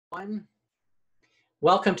Everyone.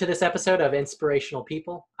 Welcome to this episode of Inspirational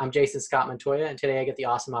People. I'm Jason Scott Montoya, and today I get the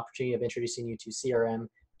awesome opportunity of introducing you to CRM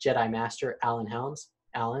Jedi Master Alan Helms.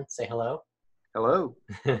 Alan, say hello. Hello.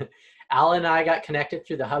 Alan and I got connected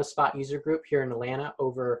through the Hubspot User Group here in Atlanta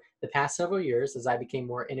over the past several years as I became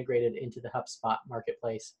more integrated into the HubSpot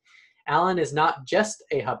marketplace. Alan is not just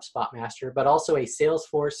a HubSpot master, but also a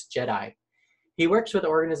Salesforce Jedi. He works with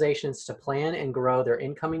organizations to plan and grow their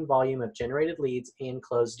incoming volume of generated leads and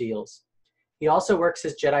closed deals. He also works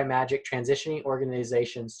his Jedi magic transitioning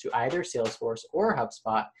organizations to either Salesforce or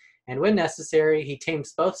HubSpot, and when necessary, he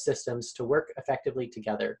tames both systems to work effectively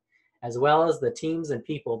together, as well as the teams and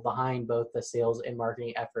people behind both the sales and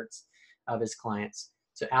marketing efforts of his clients.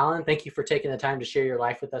 So Alan, thank you for taking the time to share your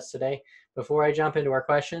life with us today. Before I jump into our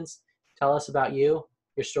questions, tell us about you,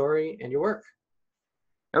 your story, and your work.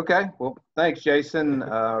 Okay. Well, thanks, Jason.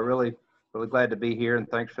 Really glad to be here, and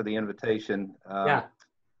thanks for the invitation.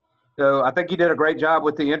 So I think you did a great job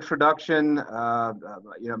with the introduction.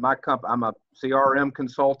 My company, I'm a CRM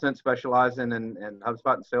consultant specializing in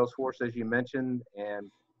HubSpot and Salesforce, as you mentioned, and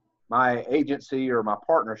my agency or my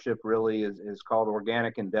partnership really is called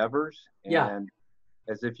Organic Endeavors. And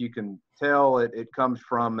as if you can tell, it comes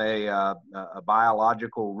from a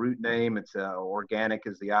biological root name. It's organic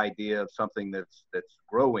is the idea of something that's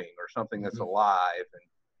growing or something that's alive. And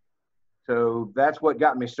so that's what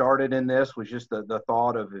got me started in this, was just the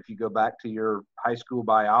thought of, if you go back to your high school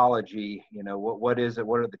biology, what is it?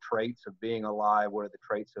 What are the traits of being alive? What are the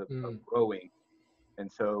traits of growing?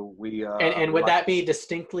 And so we and would that be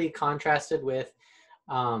distinctly contrasted with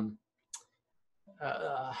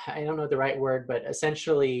I don't know the right word, but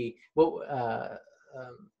essentially what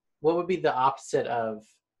would be the opposite of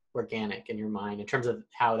organic in your mind in terms of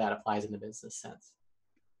how that applies in the business sense?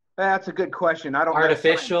 That's a good question. I don't know.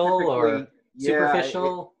 Artificial or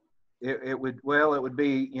superficial? It would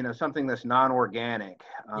be, something that's non-organic.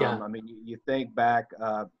 I mean, you think back,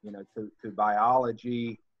 to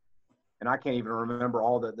biology, and I can't even remember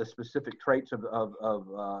all the specific traits of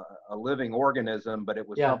a living organism, but it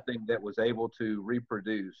was something that was able to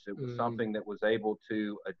reproduce. It was something that was able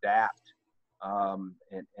to adapt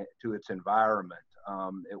to its environment.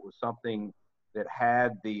 It was something that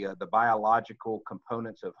had the biological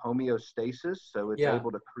components of homeostasis, so it's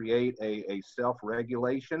able to create a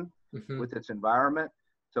self-regulation with its environment.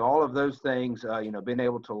 So all of those things, being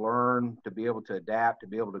able to learn, to be able to adapt, to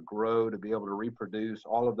be able to grow, to be able to reproduce,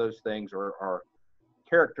 all of those things are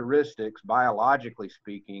characteristics, biologically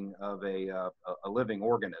speaking, of a living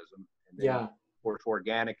organism. And then, of course,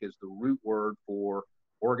 organic is the root word for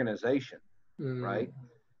organization, right?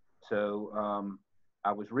 So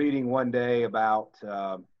I was reading one day about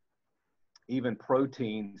even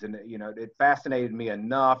proteins, and it fascinated me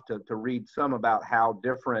enough to read some about how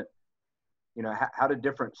different, how do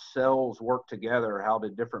different cells work together, how do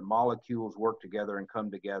different molecules work together and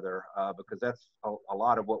come together, because that's a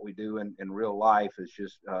lot of what we do in real life, is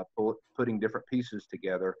just putting different pieces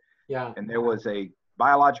together. And there was a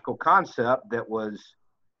biological concept that was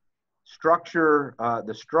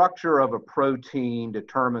the structure of a protein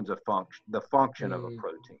determines the function of a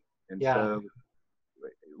protein. And so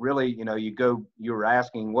really, you were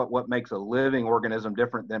asking what makes a living organism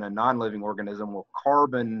different than a non-living organism. Well,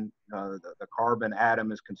 carbon, the carbon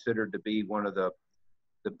atom is considered to be one of the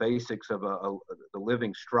basics of the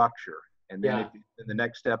living structure. And then the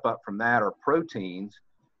next step up from that are proteins.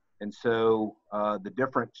 And so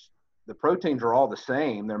the proteins are all the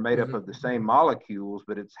same. They're made up of the same molecules,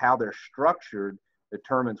 but it's how they're structured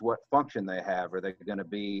determines what function they have. Are they going to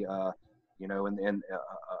be,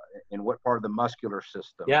 in what part of the muscular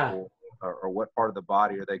system, or what part of the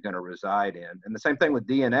body are they going to reside in? And the same thing with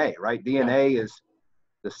DNA, right? DNA is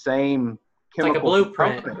the same chemical, it's like a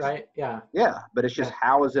blueprint, components. Right? Yeah, but it's just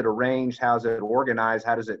how is it arranged? How is it organized?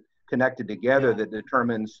 How does it connected together that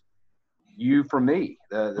determines you from me,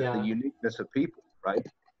 the uniqueness of people, right?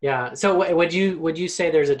 Yeah. So would you say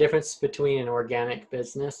there's a difference between an organic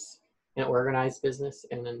business, an organized business,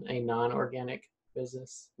 and a non-organic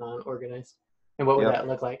business, non-organized? And what would that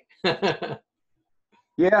look like? I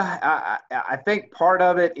think part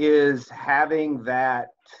of it is having that.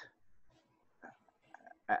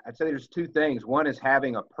 I'd say there's two things. One is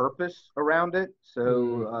having a purpose around it.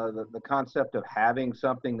 So the concept of having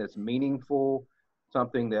something that's meaningful,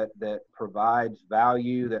 something that provides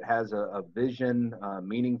value, that has a vision,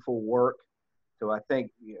 meaningful work. So I think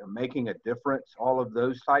making a difference, all of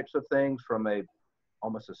those types of things from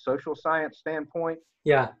almost a social science standpoint.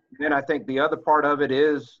 Then I think the other part of it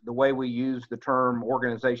is the way we use the term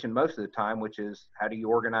organization most of the time, which is how do you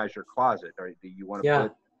organize your closet? Or do you want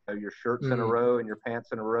to put your shirts in a row and your pants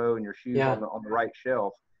in a row and your shoes on the right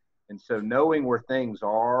shelf? And so knowing where things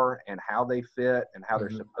are and how they fit and how they're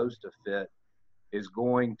Mm-hmm. supposed to fit is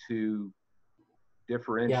going to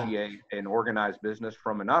differentiate an organized business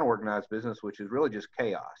from a non-organized business, which is really just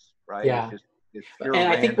chaos, right? Yeah. It's pure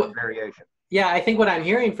And I think random variation. Yeah, I think what I'm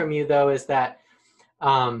hearing from you though is that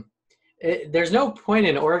there's no point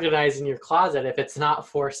in organizing your closet if it's not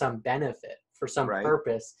for some benefit, for some Right.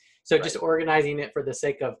 purpose. So Right. just organizing it for the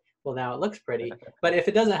sake of, well, now it looks pretty, but if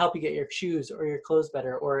it doesn't help you get your shoes or your clothes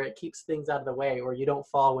better, or it keeps things out of the way, or you don't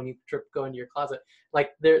fall when you go into your closet,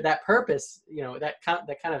 like that purpose, that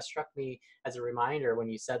kind of struck me as a reminder when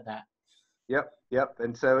you said that. Yep.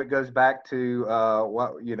 And so it goes back to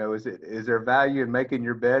is there value in making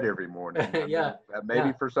your bed every morning? I Yeah. mean,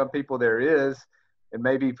 maybe for some people there is, and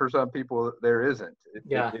maybe for some people there isn't.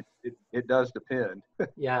 It does depend.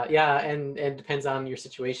 Yeah, and depends on your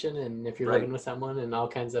situation and if you're Right. living with someone and all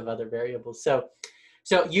kinds of other variables. So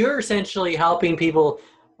you're essentially helping people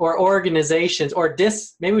or organizations, or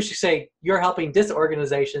maybe we should say you're helping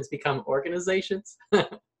disorganizations become organizations.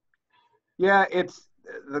 Yeah, it's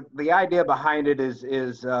the idea behind it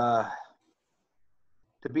is to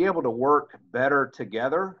be able to work better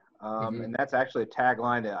together. Mm-hmm. And that's actually a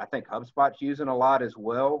tagline that I think HubSpot's using a lot as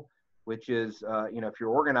well, which is, if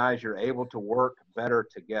you're organized, you're able to work better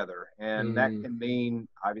together. And that can mean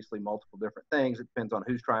obviously multiple different things. It depends on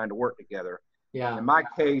who's trying to work together. Yeah. In my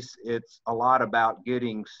case, it's a lot about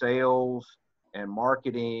getting sales and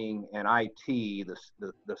marketing and IT,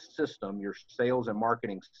 the system, your sales and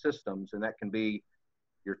marketing systems. And that can be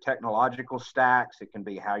your technological stacks. It can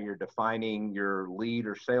be how you're defining your lead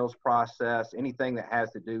or sales process, anything that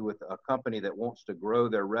has to do with a company that wants to grow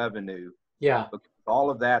their revenue. Yeah. Because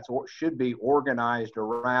all of that should be organized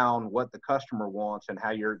around what the customer wants and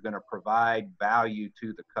how you're going to provide value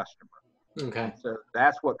to the customer. Okay. And so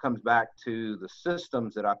that's what comes back to the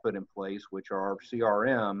systems that I put in place, which are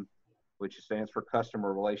CRM, which stands for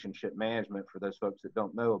Customer Relationship Management for those folks that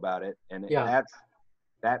don't know about it. And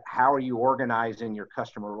that's how are you organizing your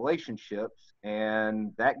customer relationships?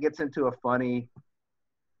 And that gets into a funny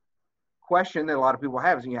question that a lot of people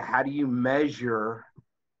have is, how do you measure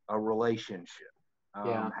a relationship?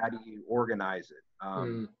 How do you organize it?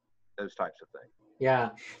 Those types of things.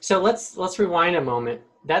 Yeah. So let's rewind a moment.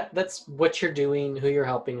 That's what you're doing, who you're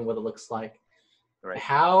helping, and what it looks like. Right.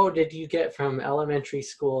 How did you get from elementary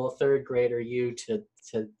school, third grader you to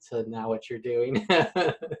now what you're doing?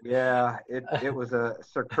 Yeah, it was a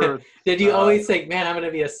circuitous. Did you always think, man, I'm going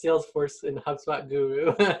to be a Salesforce and HubSpot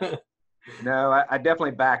guru? No, I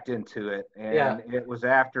definitely backed into it. And It was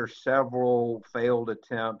after several failed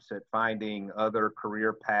attempts at finding other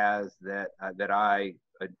career paths that I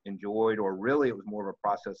enjoyed, or really it was more of a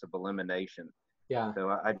process of elimination. Yeah. So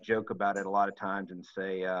I joke about it a lot of times and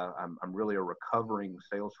say I'm really a recovering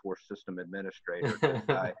Salesforce system administrator.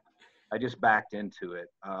 I just backed into it,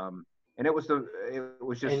 and it was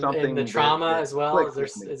just something. And the trauma that as well.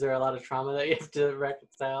 Is there a lot of trauma that you have to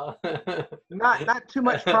reconcile? Not too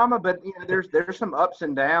much trauma, but there's some ups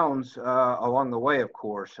and downs along the way. Of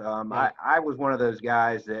course, I was one of those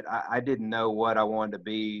guys that I didn't know what I wanted to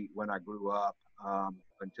be when I grew up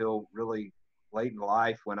until really late in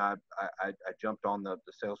life when I jumped on the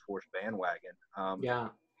Salesforce bandwagon. Yeah.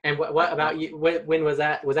 And what about you? When was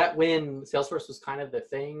that? Was that when Salesforce was kind of the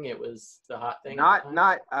thing? It was the hot thing?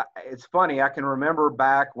 It's funny. I can remember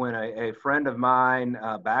back when a friend of mine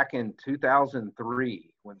back in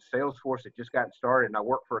 2003, when Salesforce had just gotten started, and I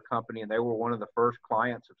worked for a company and they were one of the first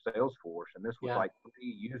clients of Salesforce. And this was like 3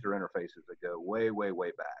 user interfaces ago, way, way,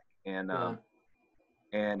 way back.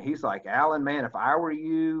 And he's like, Alan, man, if I were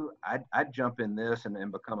you, I'd jump in this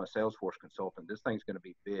and become a Salesforce consultant. This thing's going to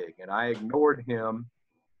be big. And I ignored him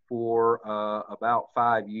for about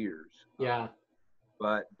 5 years. Yeah.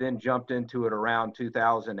 But then jumped into it around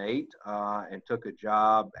 2008 and took a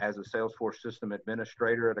job as a Salesforce system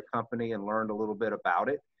administrator at a company and learned a little bit about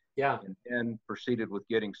it. Yeah. And then proceeded with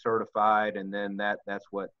getting certified. And then that's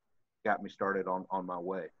what got me started on my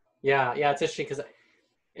way. Yeah. Yeah. It's interesting because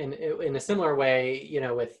in a similar way,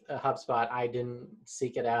 with HubSpot, I didn't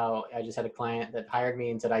seek it out. I just had a client that hired me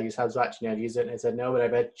and said, I use HubSpot. I've used it. And I said, no, but I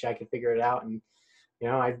bet you I could figure it out. And,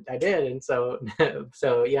 I did. And so,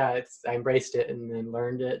 I embraced it and then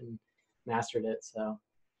learned it and mastered it. So,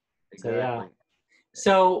 exactly. Yeah.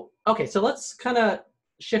 So, okay. So let's kind of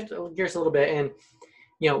shift gears a little bit. And,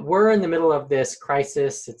 we're in the middle of this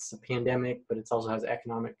crisis. It's a pandemic, but it also has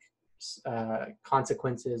economic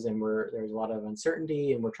consequences, and there's a lot of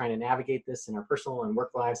uncertainty, and we're trying to navigate this in our personal and work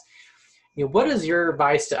lives. What is your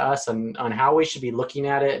advice to us on how we should be looking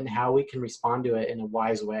at it and how we can respond to it in a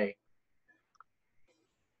wise way?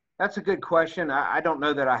 That's a good question. I don't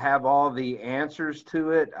know that I have all the answers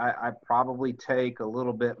to it. I probably take a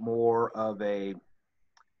little bit more of a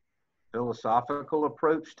philosophical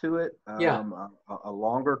approach to it, Yeah. a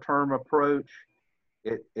longer term approach.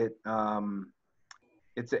 It's an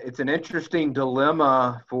interesting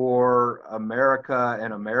dilemma for America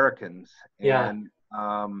and Americans, Yeah. and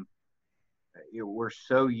we're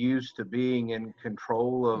so used to being in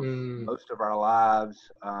control of Mm, most of our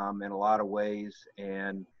lives in a lot of ways,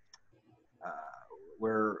 and uh,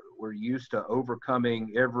 we're used to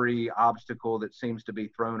overcoming every obstacle that seems to be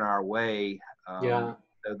thrown our way. yeah.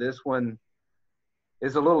 So this one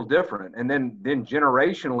is a little different. And then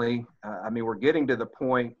generationally, I mean, we're getting to the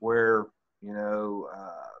point where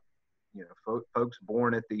folks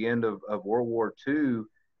born at the end of World War II.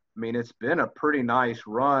 I mean, it's been a pretty nice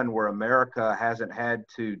run where America hasn't had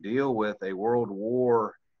to deal with a world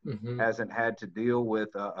war, Hmm. hasn't had to deal with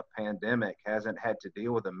a pandemic, hasn't had to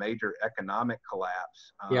deal with a major economic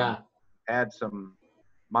collapse. Yeah. Had some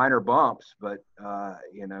minor bumps, but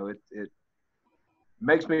it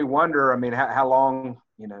makes me wonder. I mean, how long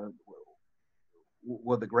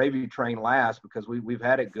will the gravy train last? Because we've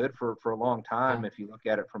had it good for a long Yeah. time if you look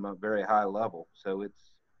at it from a very high level. So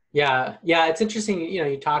it's Yeah. Yeah. It's interesting.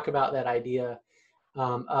 You talk about that idea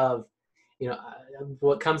of,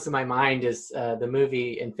 what comes to my mind is the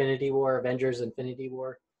movie Infinity War, Avengers Infinity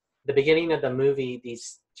War. The beginning of the movie,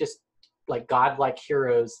 these just like godlike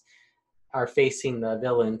heroes are facing the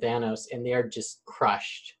villain Thanos, and they're just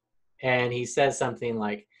crushed. And he says something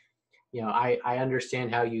like, I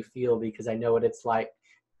understand how you feel because I know what it's like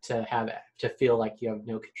to feel like you have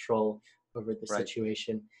no control over the right.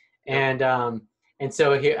 situation. Yep. And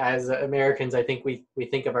so here, as Americans, I think we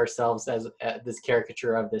think of ourselves as this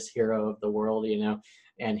caricature of this hero of the world,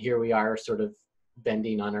 and here we are sort of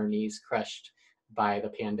bending on our knees, crushed by the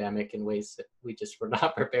pandemic in ways that we just were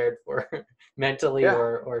not prepared for mentally Yeah.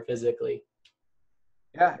 or physically.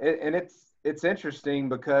 Yeah. And it's interesting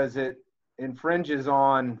because it infringes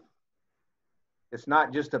on. It's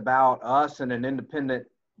not just about us and an independent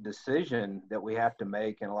decision that we have to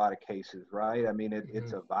make in a lot of cases, right? I mean,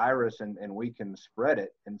 it's Mhm. a virus and we can spread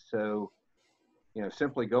it. And so,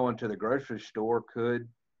 simply going to the grocery store could,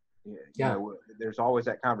 Yeah. there's always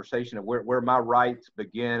that conversation of where my rights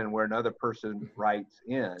begin and where another person's Mhm. rights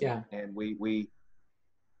end. Yeah. And we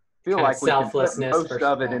feel Kind of like we can put selflessness most versus,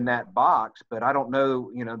 of it yeah. in that box, but I don't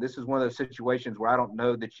know, this is one of those situations where I don't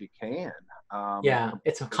know that you can. Yeah,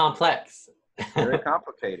 it's complex. Very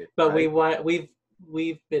complicated, But right? we've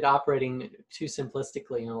been operating too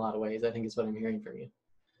simplistically in a lot of ways, I think is what I'm hearing from you.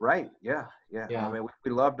 Right. Yeah. Yeah. I Yeah. mean,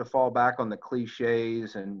 we love to fall back on the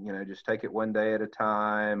cliches and, just take it one day at a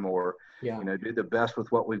time or, Yeah. do the best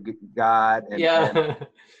with what we've got. And Yeah.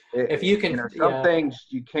 If you can, some yeah. things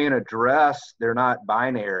you can't address. They're not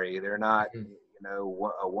binary. They're not, Mhm.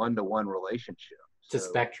 a one-to-one relationship. It's a So,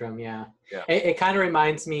 spectrum, yeah. yeah. It kind of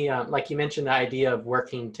reminds me, like you mentioned, the idea of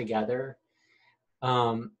working together.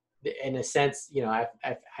 Um, in a sense,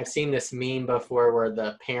 I've seen this meme before where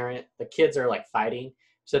the kids are like fighting.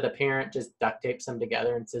 So the parent just duct tapes them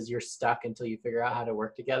together and says, "You're stuck until you figure out how to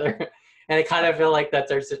work together." And I kind of feel like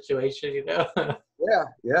that's our situation. Yeah,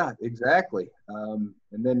 yeah, exactly. And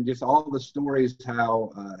then just all the stories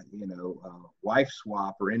how, wife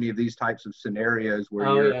swap or any of these types of scenarios where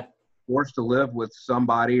Oh you're yeah. forced to live with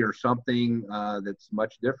somebody or something that's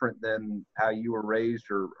much different than how you were raised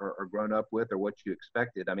or grown up with or what you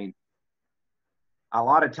expected. I mean, a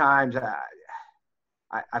lot of times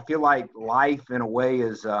I feel like life in a way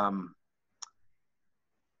is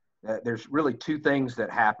there's really two things that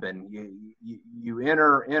happen. You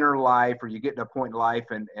enter life or you get to a point in life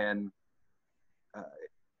and uh,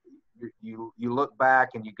 you look back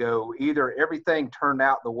and you go, either everything turned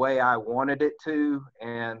out the way I wanted it to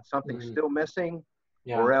and something's Mm, still missing,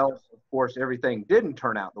 yeah. or else, of course, everything didn't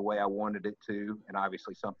turn out the way I wanted it to, and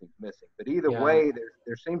obviously something's missing. But either Yeah. way,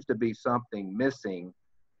 there seems to be something missing,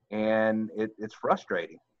 and it's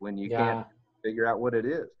frustrating when you can't Yeah. figure out what it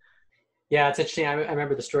is. Yeah, it's interesting. I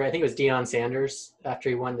remember the story. I think it was Deion Sanders after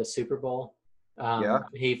he won the Super Bowl. Yeah,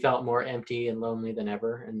 He felt more empty and lonely than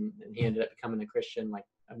ever, and he ended up becoming a Christian like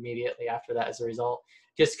immediately after that as a result,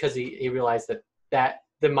 just because he realized that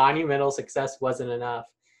the monumental success wasn't enough.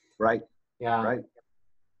 right, Yeah, right.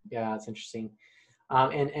 yeah, it's interesting.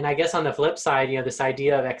 And I guess on the flip side, this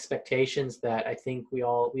idea of expectations that I think we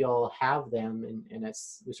all have them, and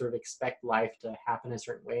it's we sort of expect life to happen a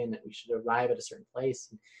certain way, and that we should arrive at a certain place,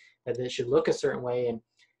 and that it should look a certain way,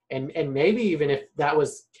 and maybe even if that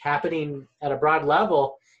was happening at a broad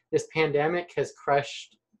level, this pandemic has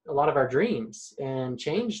crushed a lot of our dreams and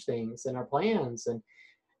changed things and our plans,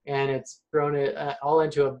 and it's thrown it all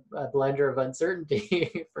into a blender of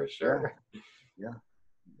uncertainty for Yeah. sure. Yeah.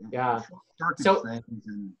 Yeah. Circuit So things,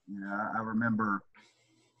 and I remember,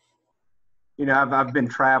 I've been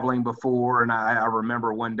traveling before, and I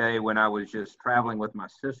remember one day when I was just traveling with my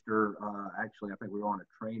sister. Actually, I think we were on a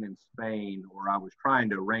train in Spain, or I was trying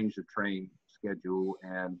to arrange the train schedule,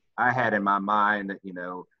 and I had in my mind that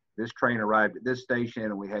this train arrived at this station,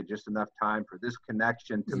 and we had just enough time for this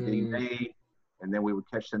connection to be made, and then we would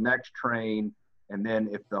catch the next train, and then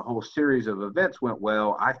if the whole series of events went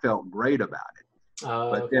well, I felt great about it.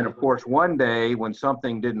 But then, of course, one day when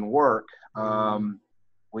something didn't work,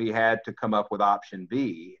 we had to come up with option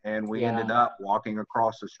B, and we ended up walking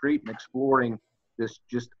across the street and exploring this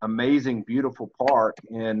just amazing, beautiful park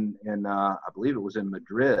in I believe it was in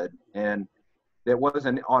Madrid, and that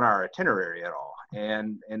wasn't on our itinerary at all.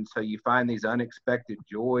 And so you find these unexpected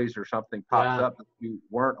joys, or something pops up that you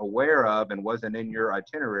weren't aware of and wasn't in your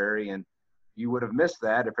itinerary, and you would have missed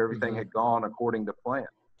that if everything had gone according to plan.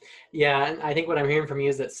 Yeah, and I think what I'm hearing from you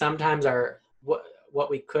is that sometimes what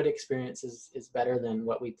we could experience is better than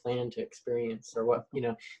what we plan to experience, or what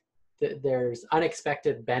there's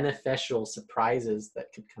unexpected beneficial surprises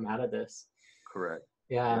that could come out of this. Correct.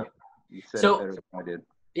 Yeah. You said it better than I did.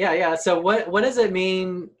 Yeah. So what does it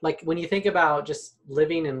mean, like, when you think about just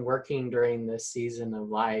living and working during this season of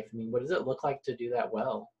life? I mean, what does it look like to do that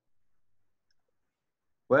well?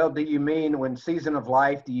 Well, do you mean when season of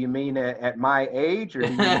life, do you mean at my age, or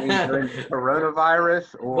do you mean during the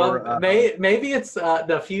coronavirus, or? Well, maybe it's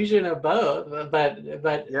the fusion of both, but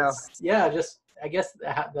yeah, just I guess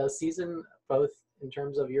the season, both in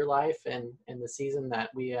terms of your life and the season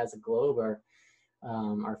that we as a globe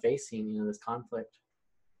are facing, this conflict.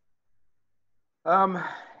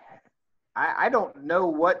 I don't know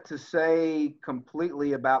what to say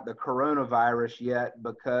completely about the coronavirus yet,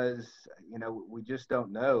 because we just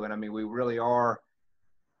don't know. And I mean, we really are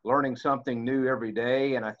learning something new every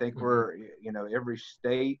day, and I think we're every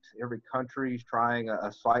state, every country is trying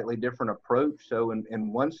a slightly different approach. So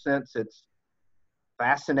in one sense, it's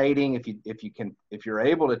fascinating if you're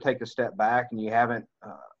able to take a step back and you haven't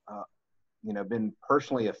been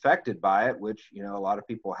personally affected by it, which a lot of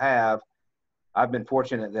people have. I've been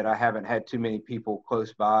fortunate that I haven't had too many people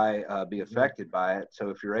close by be affected by it. So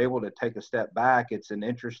if you're able to take a step back, it's an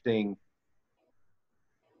interesting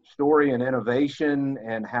story and innovation,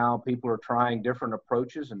 and how people are trying different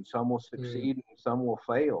approaches, and some will succeed and some will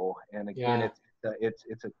fail. And again,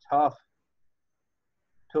 it's a tough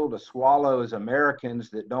pill to swallow as Americans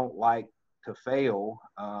that don't like to fail.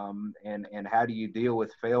 And how do you deal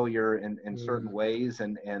with failure in certain ways,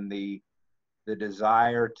 and the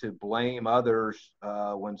desire to blame others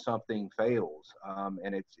when something fails.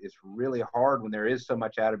 And it's really hard when there is so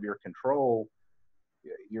much out of your control.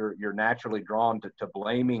 You're naturally drawn to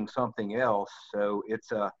blaming something else. So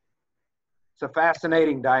it's a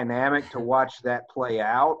fascinating dynamic to watch that play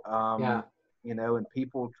out. And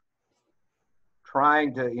people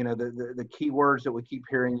trying to, the key words that we keep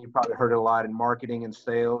hearing, you probably heard it a lot in marketing and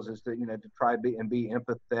sales, is to try and be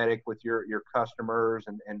empathetic with your customers,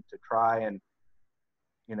 and to try and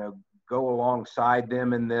go alongside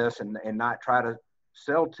them in this, and not try to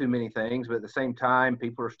sell too many things. But at the same time,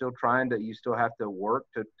 people are still you still have to work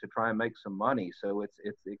to try and make some money. So it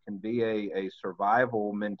can be a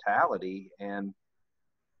survival mentality. And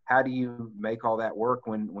how do you make all that work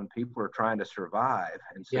when people are trying to survive?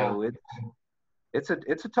 And so it's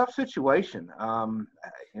a tough situation.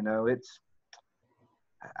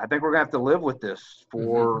 I think we're gonna have to live with this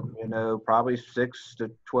for probably 6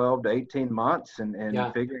 to 12 to 18 months,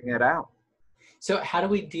 and figuring it out. So how do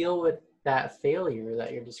we deal with that failure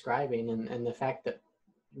that you're describing, and the fact that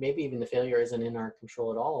maybe even the failure isn't in our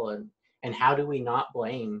control at all, and how do we not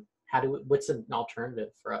blame? What's an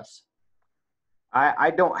alternative for us?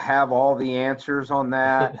 I don't have all the answers on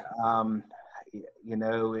that.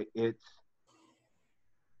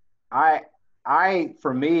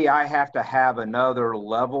 For me, I have to have another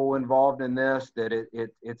level involved in this, that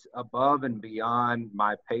it's above and beyond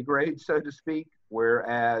my pay grade, so to speak.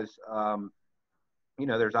 Whereas,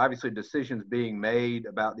 there's obviously decisions being made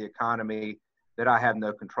about the economy that I have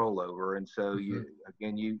no control over. And so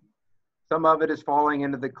some of it is falling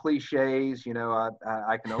into the cliches,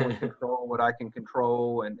 I can only control what I can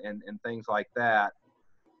control, and things like that.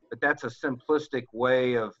 But that's a simplistic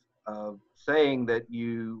way of saying that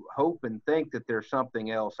you hope and think that there's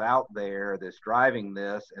something else out there that's driving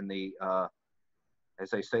this, and as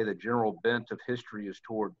they say, the general bent of history is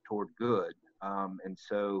toward good. And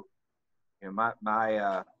so, my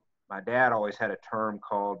dad always had a term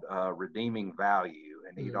called redeeming value,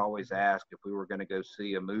 and he'd always ask if we were going to go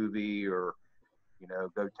see a movie, or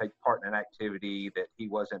go take part in an activity that he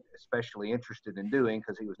wasn't especially interested in doing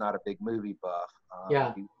because he was not a big movie buff.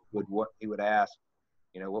 Yeah. He would ask,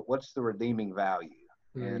 what's the redeeming value?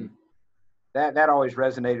 And Mm. that always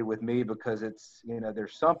resonated with me because it's,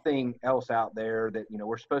 there's something else out there that,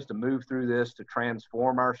 we're supposed to move through this to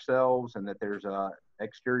transform ourselves, and that there's a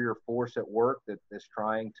exterior force at work that's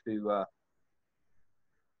trying to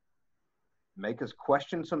make us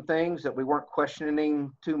question some things that we weren't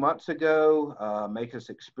questioning 2 months ago, make us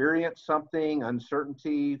experience something,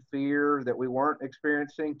 uncertainty, fear that we weren't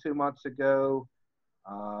experiencing 2 months ago,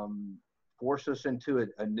 force us into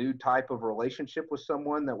a new type of relationship with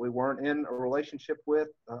someone that we weren't in a relationship with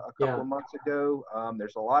a couple of months ago.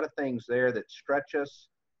 There's a lot of things there that stretch us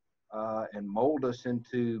and mold us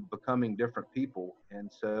into becoming different people.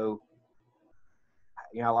 And so,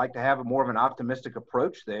 I like to have more of an optimistic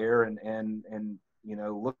approach there, and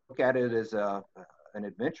look at it as an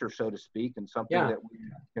adventure, so to speak, and something that we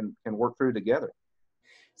can work through together.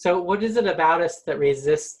 So what is it about us that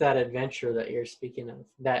resists that adventure that you're speaking of,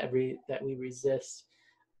 that we resist?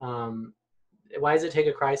 Why does it take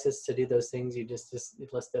a crisis to do those things you just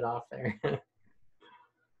listed off there?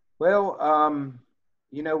 Well,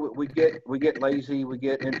 we get lazy, we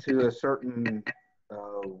get into a certain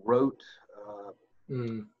rote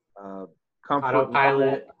comfort Autopilot.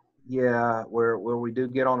 level. Yeah, where we do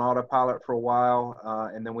get on autopilot for a while,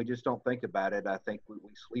 and then we just don't think about it. I think we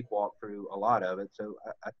sleepwalk through a lot of it. So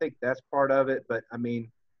I think that's part of it. But I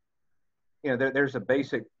mean, there's a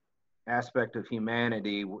basic aspect of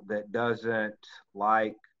humanity that doesn't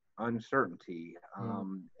like uncertainty,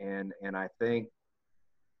 and I think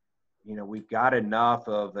we've got enough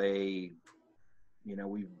of a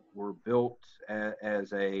we're built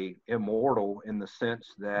as a immortal in the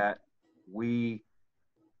sense that we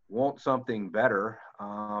want something better,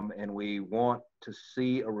 and we want to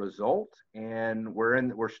see a result, and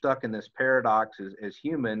we're stuck in this paradox as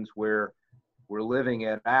humans where we're living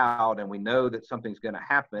it out, and we know that something's going to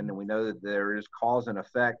happen, and we know that there is cause and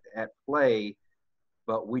effect at play,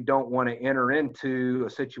 but we don't want to enter into a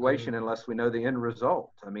situation unless we know the end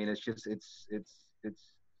result. I mean, it's safer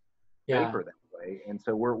that way, and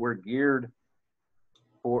so we're geared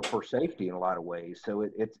for safety in a lot of ways. So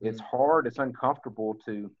it's hard, it's uncomfortable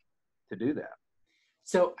to do that.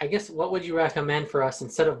 So I guess what would you recommend for us,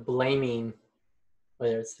 instead of blaming,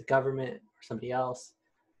 whether it's the government or somebody else,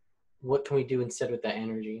 what can we do instead with that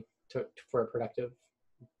energy for a productive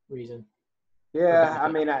reason? Yeah,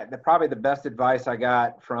 I mean, probably the best advice I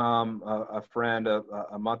got from a friend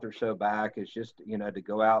a month or so back is just, to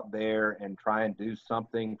go out there and try and do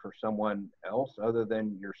something for someone else other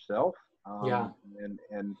than yourself. And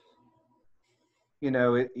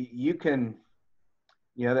you can,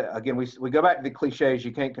 again, we go back to the cliches.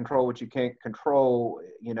 You can't control what you can't control,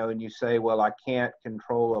 and you say, well, I can't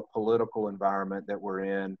control a political environment that we're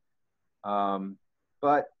in,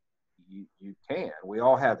 but you can. We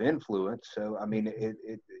all have influence. So, I mean,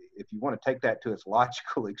 if you want to take that to its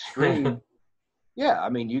logical extreme, yeah, I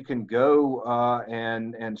mean, you can go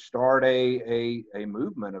and start a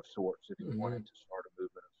movement of sorts if you wanted to start a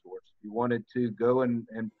movement of sorts. If you wanted to go and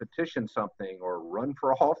petition something, or run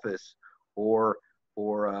for office, or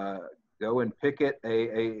go and picket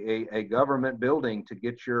a government building to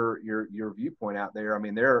get your viewpoint out there. I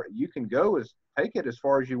mean, you can take it as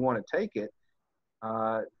far as you want to take it,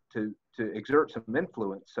 to exert some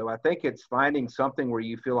influence. So I think it's finding something where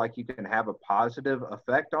you feel like you can have a positive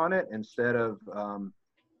effect on it, instead of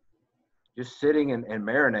just sitting and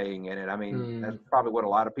marinating in it. I mean, that's probably what a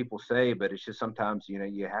lot of people say, but it's just sometimes,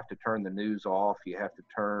 you have to turn the news off. You have to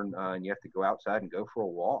and you have to go outside and go for a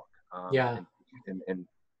walk.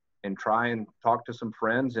 And try and talk to some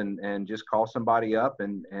friends, and just call somebody up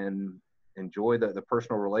and enjoy the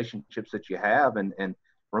personal relationships that you have, and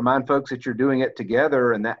remind folks that you're doing it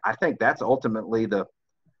together. And that, I think that's ultimately the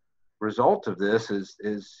result of this is,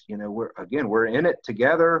 we're in it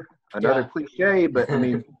together. Another cliche, but I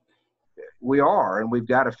mean, we are, and we've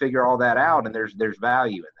got to figure all that out. And there's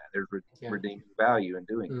value in that. There's redeeming value in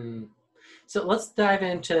doing it. So let's dive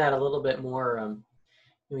into that a little bit more.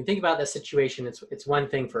 When we think about the situation, it's one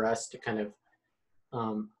thing for us to kind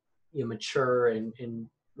of mature and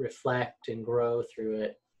reflect and grow through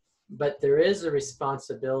it. But there is a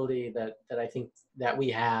responsibility that I think that we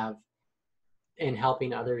have in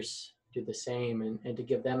helping others do the same, and to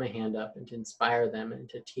give them a hand up, and to inspire them, and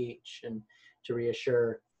to teach, and to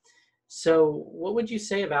reassure. So what would you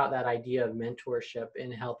say about that idea of mentorship in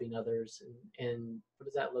helping others, and what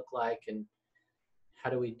does that look like, and how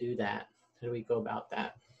do we do that? How do we go about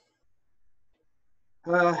that?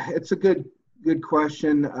 It's a good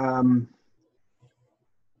question.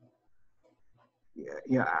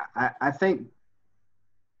 I think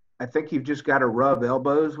you've just got to rub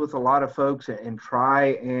elbows with a lot of folks and try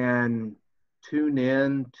and tune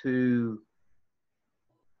in to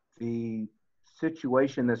the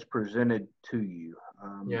situation that's presented to you.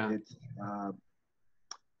 It's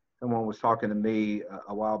someone was talking to me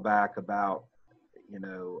a while back about, if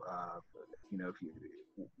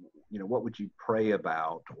what would you pray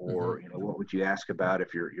about, or what would you ask about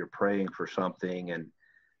if you're praying for something? And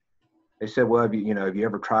they said, well, have you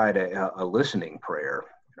ever tried a listening prayer?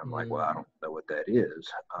 And I'm like, well, I don't know what that is.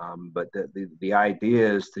 But the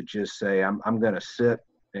idea is to just say, I'm going to sit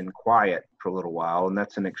in quiet for a little while. And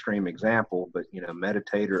that's an extreme example, but,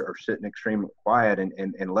 meditate or sit in extreme quiet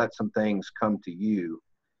and let some things come to you.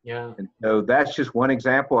 Yeah. And so that's just one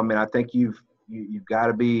example. I mean, I think you've got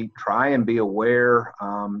to try and be aware,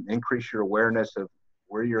 increase your awareness of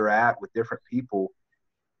where you're at with different people,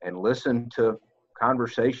 and listen to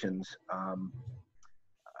conversations,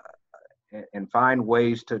 and find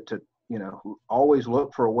ways to always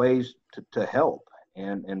look for ways to help,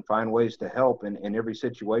 and find ways to help in every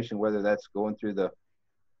situation, whether that's going through the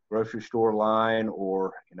grocery store line,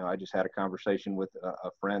 or, I just had a conversation with a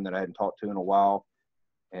friend that I hadn't talked to in a while.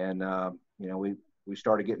 And, we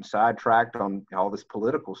started getting sidetracked on all this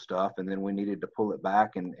political stuff, and then we needed to pull it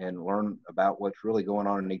back and learn about what's really going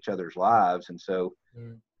on in each other's lives. And so,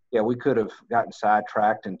 we could have gotten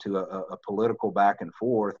sidetracked into a political back and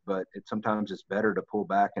forth, but sometimes it's better to pull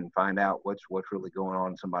back and find out what's really going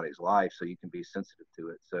on in somebody's life, so you can be sensitive to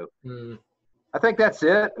it. So I think that's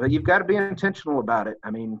it. You've got to be intentional about it.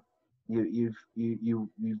 I mean, you've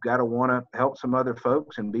got to want to help some other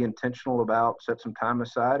folks, and be intentional about, set some time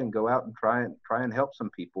aside and go out and try and help some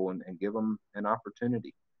people, and give them an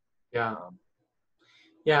opportunity. Yeah.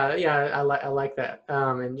 I like that.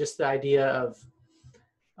 And just the idea of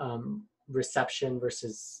reception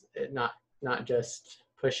versus not just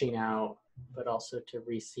pushing out, but also to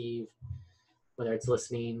receive, whether it's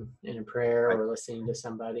listening in a prayer or listening to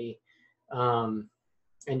somebody, and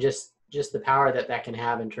just the power that can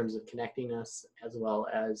have in terms of connecting us, as well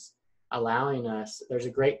as allowing us. There's a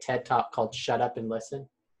great TED Talk called Shut Up and Listen.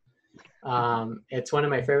 It's one of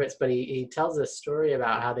my favorites, but he tells this story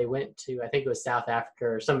about how they went to, I think it was South Africa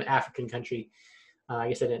or some African country. I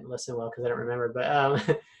guess I didn't listen well because I don't remember,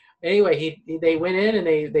 but anyway, they went in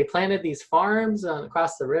and they planted these farms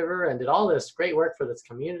across the river and did all this great work for this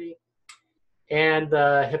community. And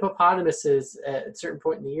the hippopotamuses, at a certain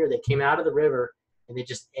point in the year, they came out of the river and they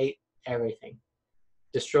just ate everything,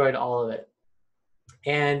 destroyed all of it.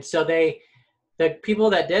 And so the people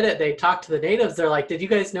that did it, they talked to the natives. They're like, did you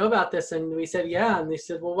guys know about this? And we said, yeah. And they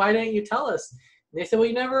said, well, why didn't you tell us? And they said, well,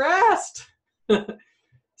 you never asked.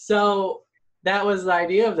 So that was the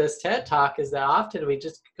idea of this TED Talk, is that often we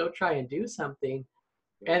just go try and do something,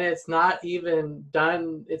 and it's not even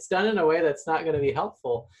done. It's done in a way that's not going to be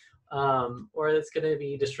helpful, or it's going to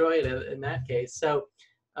be destroyed in that case. So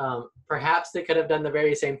perhaps they could have done the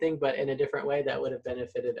very same thing, but in a different way that would have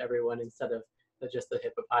benefited everyone, instead of just the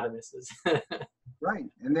hippopotamuses. Right.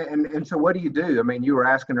 And so what do you do? I mean, you were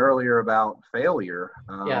asking earlier about failure.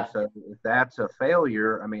 So if that's a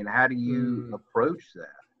failure, I mean, how do you approach that?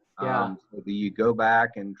 So do you go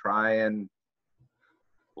back and try and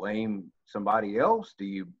blame somebody else? Do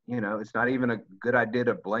you, it's not even a good idea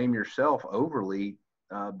to blame yourself overly,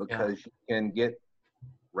 because you can get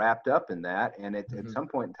wrapped up in that. And at some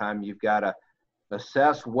point in time, you've got to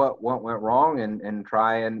assess what went wrong, and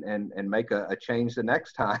try and make a change the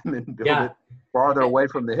next time, and build it farther away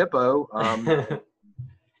from the hippo.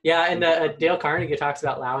 And Dale Carnegie talks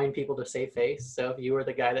about allowing people to save face. So if you were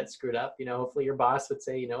the guy that screwed up, hopefully your boss would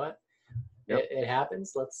say, you know what, it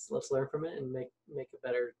happens. Let's learn from it and make it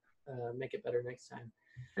better. Make it better next time.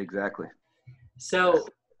 Exactly. So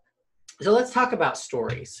let's talk about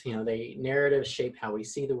stories. They narratives shape how we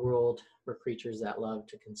see the world. We're creatures that love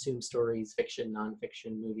to consume stories, fiction,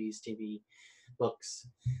 nonfiction, movies, TV, books.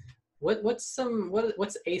 What's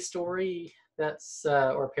a story that's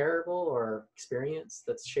or parable or experience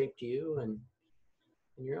that's shaped you and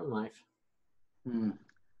in your own life?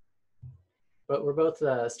 But we're both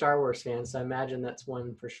Star Wars fans, so I imagine that's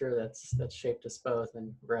one for sure that's shaped us both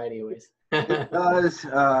in a variety of ways. It does,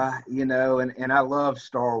 and I love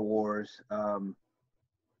Star Wars.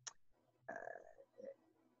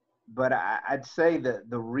 But I'd say that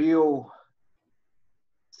the real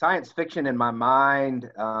science fiction in my mind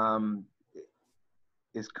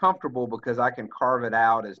is comfortable, because I can carve it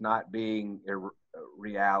out as not being a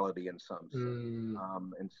reality in some sense.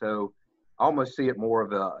 And so I almost see it more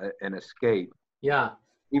of an escape. Yeah.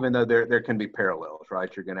 Even though there can be parallels, right?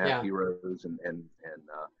 You're going to have heroes and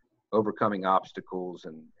overcoming obstacles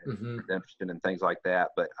and Mm-hmm. redemption and things like that.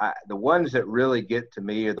 But the ones that really get to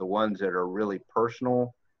me are the ones that are really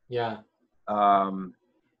personal. Yeah. Um,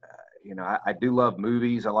 I do love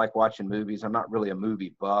movies. I like watching movies. I'm not really a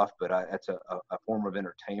movie buff, but it's a form of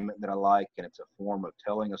entertainment that I like, and it's a form of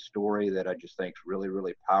telling a story that I just think is really,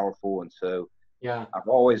 really powerful. And so Yeah. I've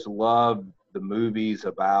always loved the movies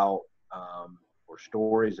about or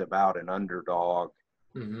stories about an underdog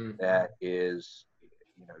Mm-hmm. that is,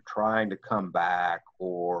 trying to come back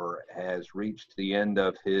or has reached the end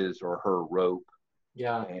of his or her rope.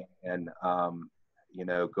 Yeah. And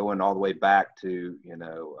going all the way back to,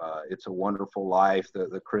 It's a Wonderful Life,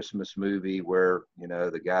 the Christmas movie where,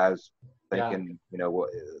 the guy's thinking, the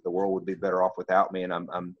world would be better off without me, and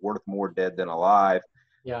I'm worth more dead than alive.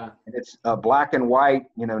 Yeah. And it's a black and white,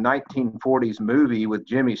 1940s movie with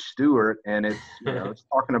Jimmy Stewart, and it's, it's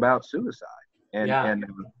talking about suicide. And, Yeah.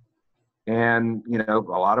 and a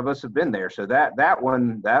lot of us have been there. So that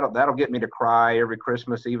one, that'll get me to cry every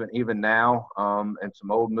Christmas, even now. And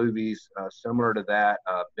some old movies similar to that.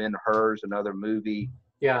 Ben-Hur's another movie.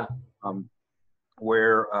 Yeah.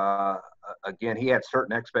 Where again, he had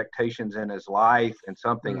certain expectations in his life, and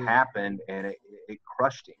something happened, and it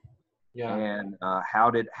crushed him. Yeah. And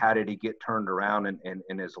how did he get turned around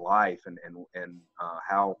in his life, and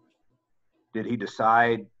how did he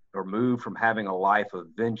decide or move from having a life of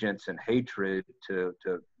vengeance and hatred to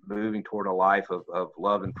moving toward a life of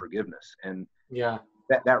love and forgiveness? And Yeah.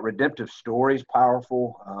 that redemptive story is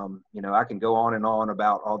powerful. I can go on and on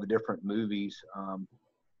about all the different movies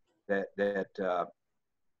that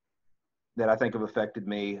I think have affected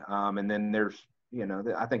me. And then there's,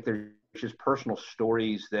 I think there's just personal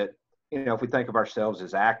stories that, if we think of ourselves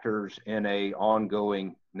as actors in a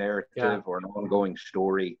ongoing narrative or an ongoing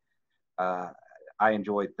story, I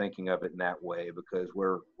enjoy thinking of it in that way, because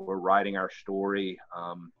we're writing our story.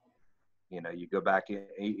 You go back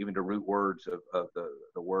even to root words of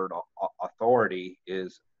the word authority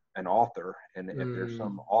is an author, and if there's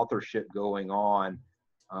some authorship going on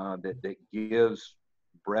that gives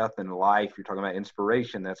breath and life, you're talking about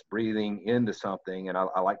inspiration. That's breathing into something, and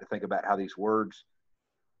I like to think about how these words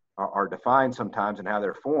are defined sometimes and how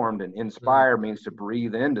they're formed. And inspire means to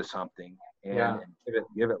breathe into something and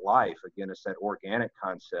give it life. Again, it's that organic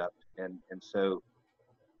concept. And so,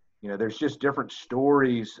 there's just different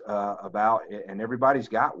stories about it, and everybody's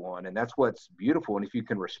got one, and that's what's beautiful. And if you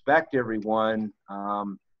can respect everyone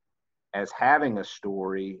as having a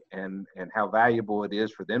story, and how valuable it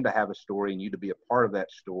is for them to have a story and you to be a part of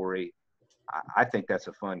that story, I think that's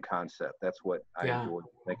a fun concept. That's what I enjoy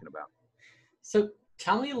thinking about. So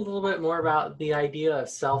tell me a little bit more about the idea of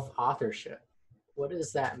self-authorship. What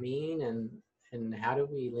does that mean, and how do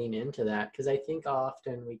we lean into that? Because I think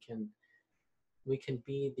often we can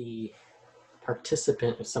be the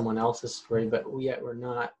participant of someone else's story, but yet we're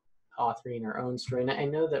not authoring our own story. And I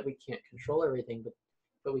know that we can't control everything,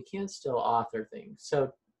 but we can still author things.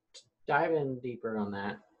 So dive in deeper on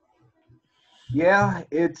that. Yeah,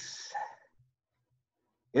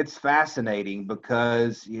 it's fascinating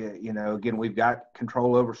because, again, we've got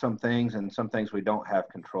control over some things, and some things we don't have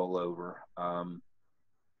control over.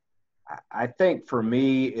 I think for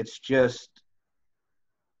me, it's just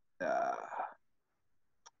the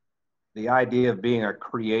idea of being a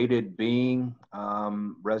created being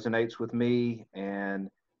resonates with me, and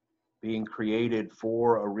being created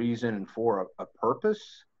for a reason and for a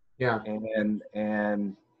purpose. Yeah.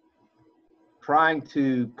 And trying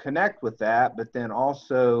to connect with that, but then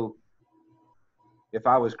also, if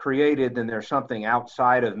I was created, then there's something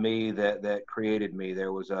outside of me that created me.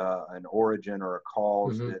 There was an origin or a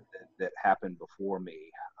cause that happened before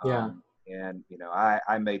me. And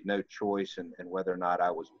I made no choice in whether or not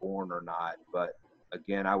I was born or not. But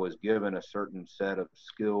again, I was given a certain set of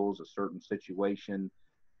skills, a certain situation,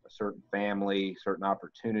 a certain family, certain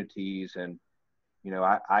opportunities, and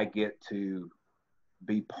I get to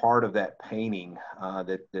be part of that painting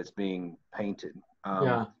that's being painted.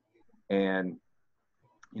 And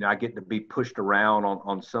I get to be pushed around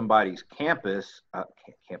on somebody's canvas.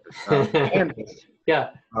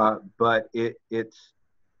 But it's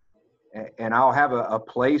and I'll have a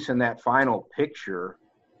place in that final picture.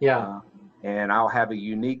 And I'll have a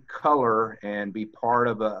unique color and be part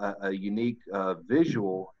of a unique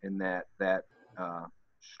visual in that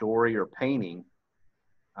story or painting.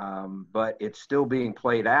 But it's still being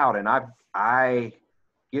played out, and I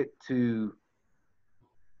get to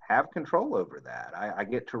have control over that. I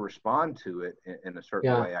get to respond to it in a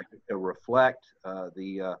certain way. I get to reflect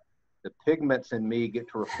the pigments in me get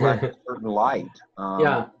to reflect a certain light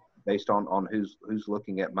based on who's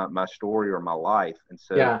looking at my story or my life. And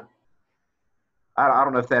so I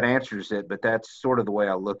don't know if that answers it, but that's sort of the way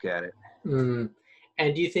I look at it. Mm.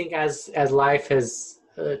 And do you think as life has,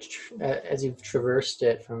 as you've traversed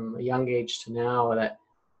it from a young age to now, that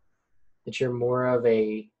you're more of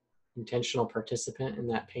a intentional participant in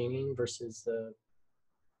that painting versus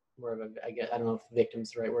more of a, I guess, I don't know if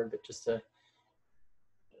victim's the right word, but just a.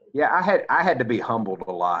 Yeah, I had to be humbled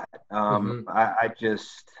a lot. Mm-hmm. I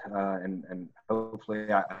just and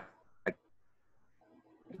hopefully I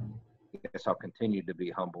guess I'll continue to be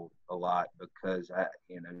humbled a lot, because I,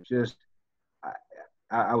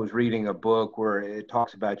 I was reading a book where it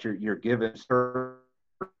talks about you're given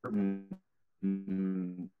certain,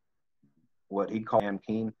 what he called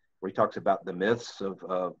Keen, where he talks about the myths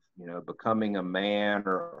of becoming a man,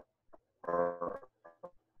 or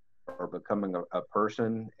becoming a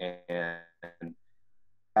person, and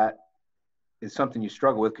that is something you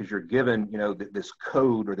struggle with, because you're given this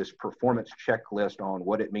code or this performance checklist on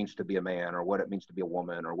what it means to be a man, or what it means to be a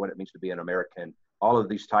woman, or what it means to be an American, all of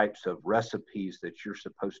these types of recipes that you're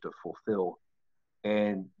supposed to fulfill,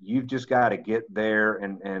 and you've just got to get there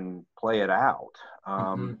and play it out.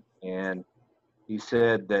 Mm-hmm. And he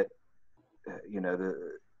said that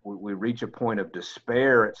we reach a point of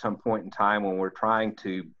despair at some point in time when we're trying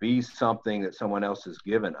to be something that someone else has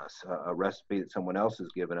given us, a recipe that someone else has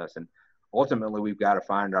given us. And ultimately, we've got to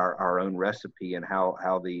find our own recipe, and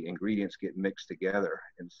how the ingredients get mixed together.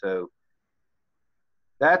 And so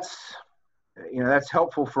that's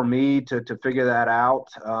helpful for me to figure that out.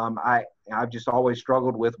 I've just always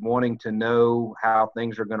struggled with wanting to know how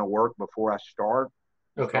things are going to work before I start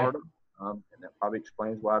Okay. them. And that probably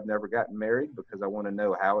explains why I've never gotten married, because I want to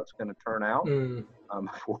know how it's going to turn out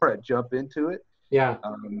before I jump into it. Yeah.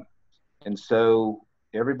 And so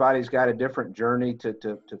everybody's got a different journey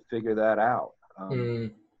to figure that out.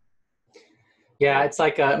 Yeah, it's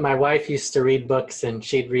like my wife used to read books, and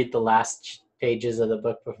she'd read the last pages of the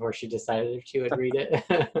book before she decided if she would read it.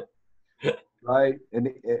 Right.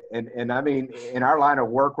 And I mean, in our line of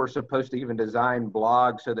work, we're supposed to even design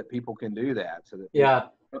blogs so that people can do that, so that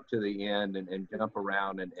people up to the end and jump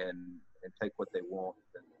around and take what they want.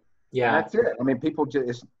 And that's it. I mean,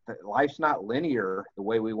 life's not linear the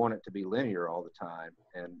way we want it to be linear all the time.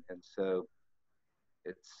 And so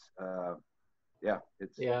it's,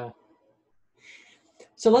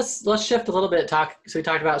 So let's shift a little bit. So we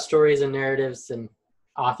talked about stories and narratives and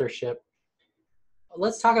authorship.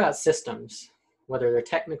 Let's talk about systems, whether they're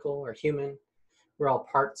technical or human. We're all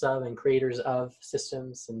parts of and creators of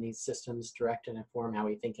systems, and these systems direct and inform how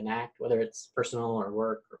we think and act, whether it's personal or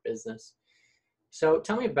work or business. So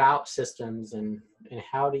tell me about systems, and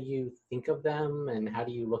how do you think of them, and how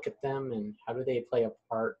do you look at them, and how do they play a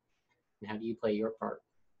part, and how do you play your part?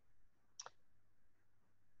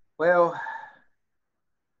 Well,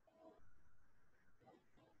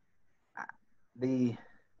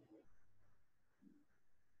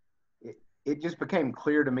 it just became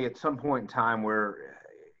clear to me at some point in time where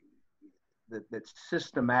that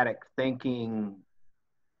systematic thinking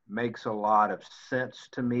makes a lot of sense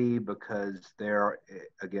to me, because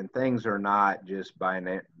things are not just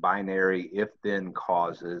binary if-then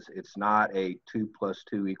causes. It's not a 2 +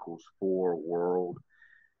 2 = 4 world.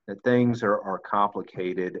 That things are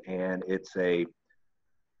complicated, and it's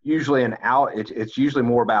usually it's usually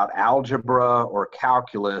more about algebra or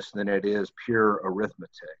calculus than it is pure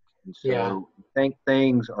arithmetic. And so I think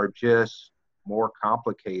things are just more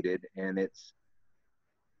complicated, and it's,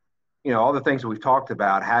 all the things that we've talked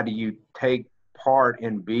about. How do you take part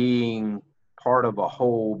in being part of a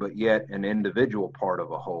whole, but yet an individual part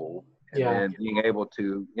of a whole, and then being able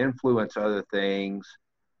to influence other things,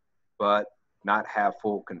 but not have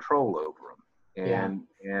full control over them.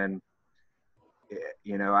 And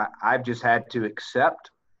I've just had to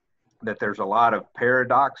accept that there's a lot of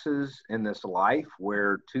paradoxes in this life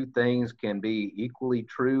where two things can be equally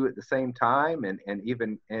true at the same time, and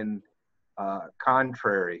even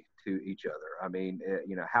contrary to each other. I mean,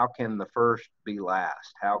 how can the first be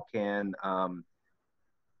last? How can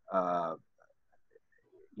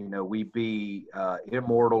we be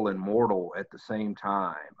immortal and mortal at the same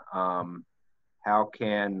time? How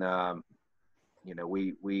can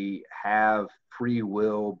we have free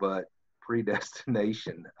will but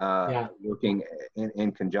predestination working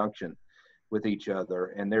in conjunction with each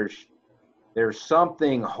other? And there's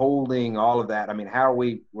something holding all of that. I mean, how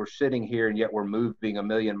we're sitting here and yet we're moving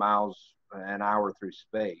 1,000,000 miles an hour through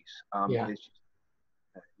space. It's just,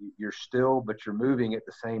 you're still, but you're moving at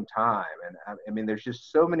the same time. And I mean, there's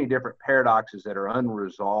just so many different paradoxes that are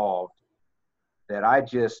unresolved that I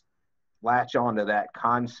just latch onto that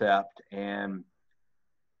concept. And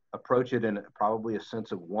approach it in probably a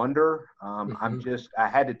sense of wonder. I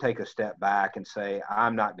had to take a step back and say,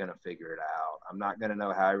 I'm not going to figure it out. I'm not going to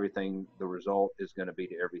know how the result is going to be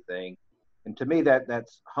to everything. And to me,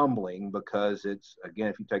 that's humbling, because it's, again,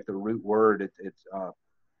 if you take the root word,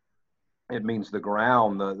 it means the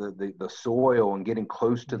ground, the soil, and getting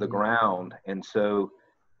close to the ground. And so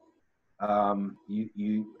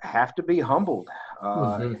you have to be humbled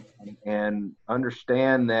and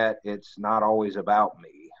understand that it's not always about me.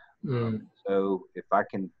 So if I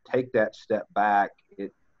can take that step back,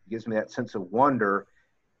 it gives me that sense of wonder,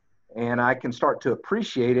 and I can start to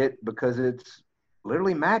appreciate it, because it's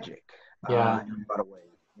literally magic in a lot of ways.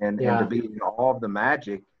 And to be in awe of the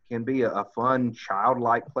magic can be a fun,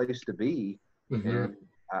 childlike place to be. And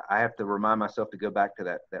I have to remind myself to go back to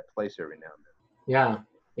that place every now and then.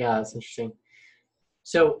 Yeah, that's interesting.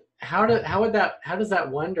 So how does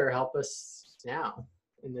that wonder help us now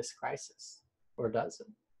in this crisis, or does it?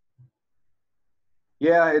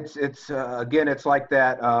 Yeah, it's again, it's like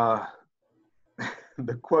that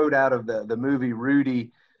the quote out of the movie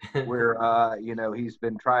Rudy, where he's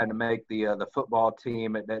been trying to make the football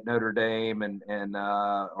team at Notre Dame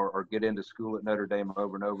or get into school at Notre Dame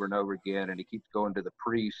over and over and over again, and he keeps going to the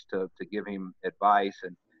priest to give him advice,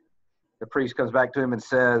 and the priest comes back to him and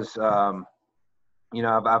says, I've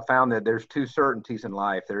found that there's two certainties in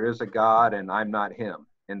life. There is a God, and I'm not him.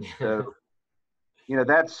 And so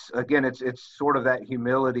that's, again, it's sort of that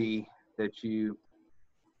humility that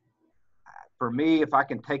for me, if I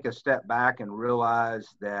can take a step back and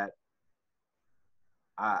realize that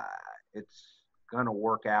it's going to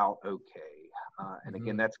work out okay. And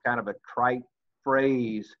again, that's kind of a trite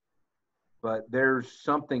phrase, but there's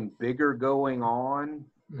something bigger going on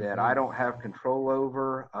that I don't have control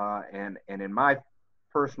over. And in my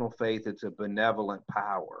personal faith, it's a benevolent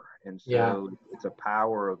power. And so it's a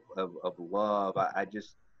power of love. I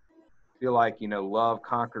just feel like, love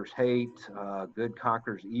conquers hate, good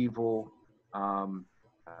conquers evil.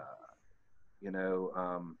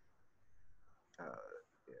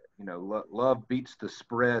 Love beats the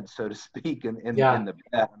spread, so to speak, in the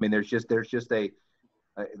bet. I mean, there's just the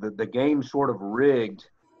game sort of rigged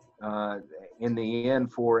in the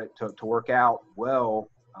end for it to work out well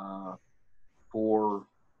for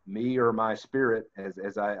me or my spirit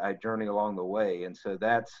as I journey along the way. And so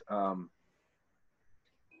that's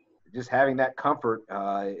just having that comfort.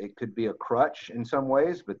 It could be a crutch in some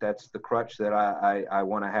ways, but that's the crutch that I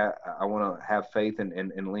want to have. I want to have faith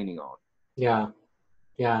in leaning on. Yeah.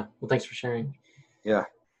 Well, thanks for sharing. Yeah.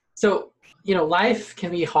 So, life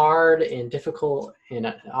can be hard and difficult,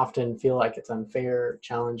 and often feel like it's unfair,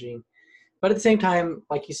 challenging. But at the same time,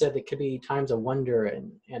 like you said, there could be times of wonder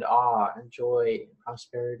and awe and joy and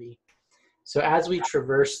prosperity. So as we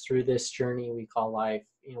traverse through this journey we call life,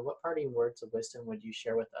 what parting words of wisdom would you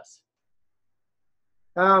share with us?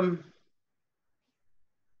 I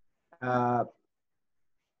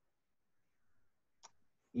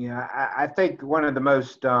think one of the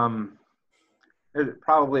most, there's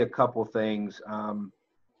probably a couple things.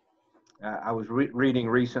 I was reading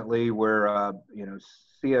recently where,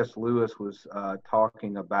 C.S. Lewis was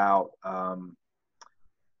talking about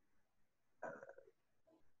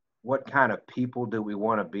what kind of people do we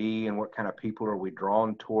want to be, and what kind of people are we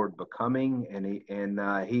drawn toward becoming. And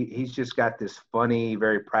he's just got this funny,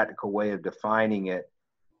 very practical way of defining it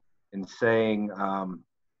and saying,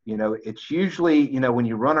 it's usually, when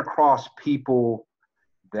you run across people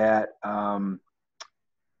that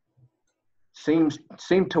seem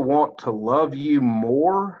to want to love you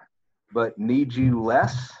more but need you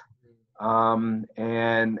less, and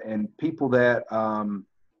people that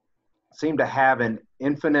seem to have an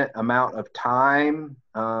infinite amount of time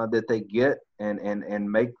that they get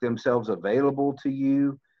and make themselves available to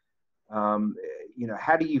you.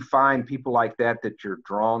 How do you find people like that you're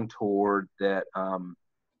drawn toward, that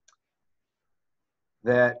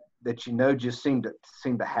just seem to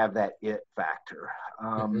have that it factor?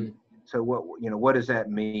 So what does that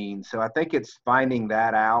mean? So I think it's finding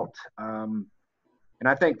that out. And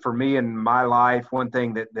I think for me in my life, one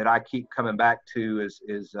thing that I keep coming back to is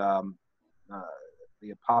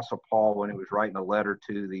the Apostle Paul, when he was writing a letter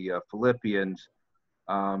to the Philippians.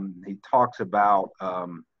 He talks about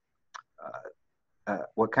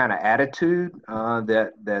what kind of attitude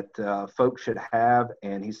that folks should have,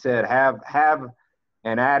 and he said, have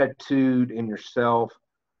an attitude in yourself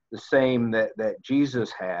the same that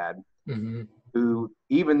Jesus had, who,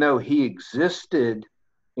 even though he existed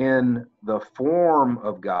in the form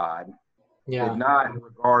of God, did not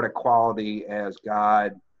regard equality as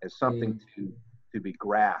God as something to be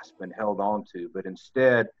grasped and held on to, but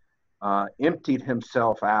instead emptied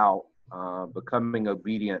himself out becoming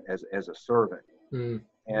obedient as a servant. Mm.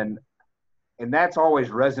 And that's always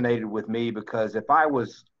resonated with me, because if I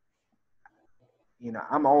was,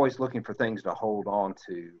 I'm always looking for things to hold on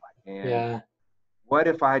to. And what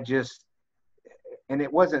if I just, and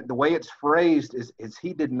it wasn't, the way it's phrased is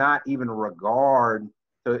he did not even regard.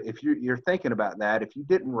 So if you're thinking about that, if you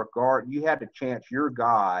didn't regard, you had a chance, you're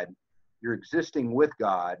God, you're existing with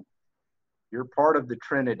God, you're part of the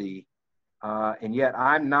Trinity, and yet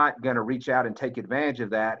I'm not going to reach out and take advantage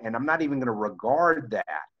of that, and I'm not even going to regard that.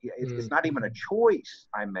 It's not even a choice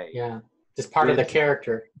I made. Yeah, just part of the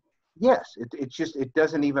character. Yes, it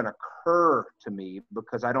doesn't even occur to me,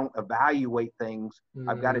 because I don't evaluate things.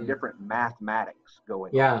 I've got a different mathematics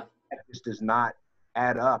going on. It just does not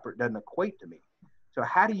add up, or it doesn't equate to me. So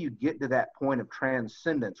how do you get to that point of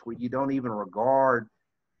transcendence where you don't even regard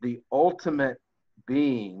the ultimate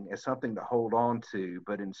being as something to hold on to,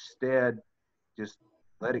 but instead just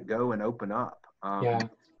let it go and open up?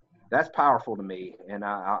 That's powerful to me, and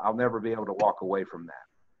I'll never be able to walk away from that.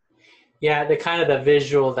 Yeah, the kind of the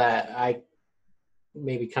visual that I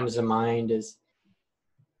maybe comes to mind is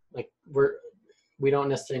like we don't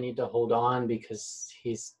necessarily need to hold on, because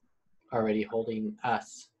he's already holding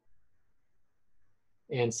us.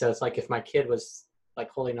 And so it's like if my kid was like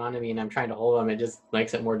holding on to me and I'm trying to hold him, it just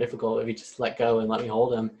makes it more difficult. If you just let go and let me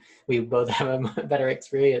hold him, we both have a better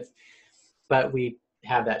experience. But we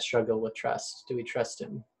have that struggle with trust. Do we trust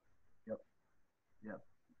him? Yep.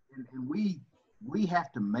 And we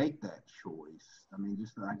have to make that choice. I mean,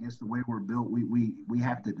 just I guess the way we're built, we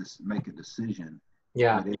have to just make a decision.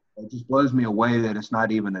 Yeah. It just blows me away that it's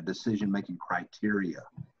not even a decision-making criteria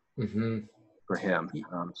for him.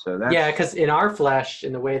 So that's because in our flesh,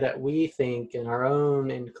 in the way that we think, in our own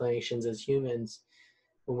inclinations as humans,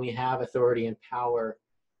 when we have authority and power,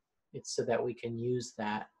 it's so that we can use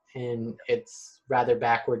that. And it's rather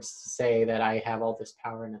backwards to say that I have all this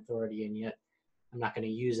power and authority, and yet I'm not going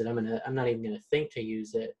to use it. I'm not even going to think to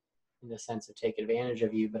use it in the sense of take advantage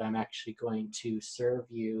of you, but I'm actually going to serve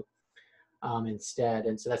you instead.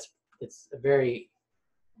 And so it's a very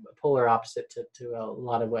polar opposite to a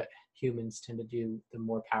lot of what humans tend to do, the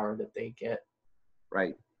more power that they get.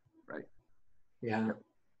 Right. Yeah.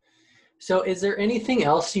 So is there anything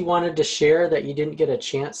else you wanted to share that you didn't get a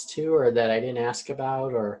chance to, or that I didn't ask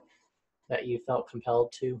about, or that you felt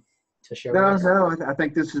compelled to share with us? No, I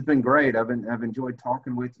think this has been great. I've enjoyed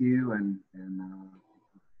talking with you, and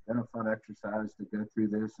it's been a fun exercise to go through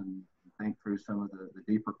this and think through some of the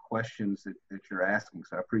deeper questions that you're asking.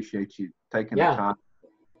 So I appreciate you taking the time.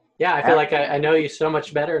 Yeah, I feel like I know you so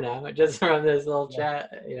much better now, just from this little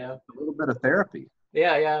chat, A little bit of therapy.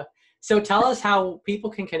 Yeah. So tell us how people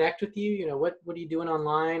can connect with you. What are you doing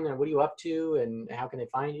online, and what are you up to, and how can they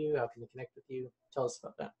find you? How can they connect with you? Tell us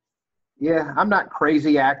about that. Yeah, I'm not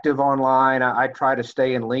crazy active online. I try to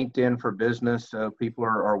stay in LinkedIn for business, so people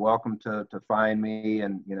are welcome to find me.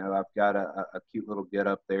 And I've got a cute little get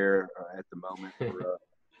up there at the moment for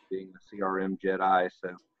being the CRM Jedi.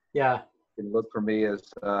 So yeah, you can look for me as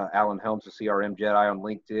Alan Helms, the CRM Jedi, on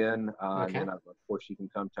LinkedIn. Okay. And then, of course, you can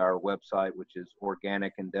come to our website, which is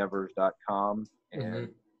organicendeavors.com. And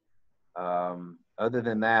other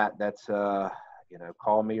than that, that's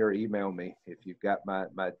call me or email me. If you've got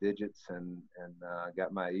my digits and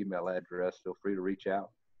got my email address, feel free to reach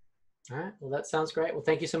out. All right. Well, that sounds great. Well,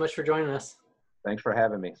 thank you so much for joining us. Thanks for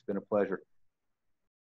having me. It's been a pleasure.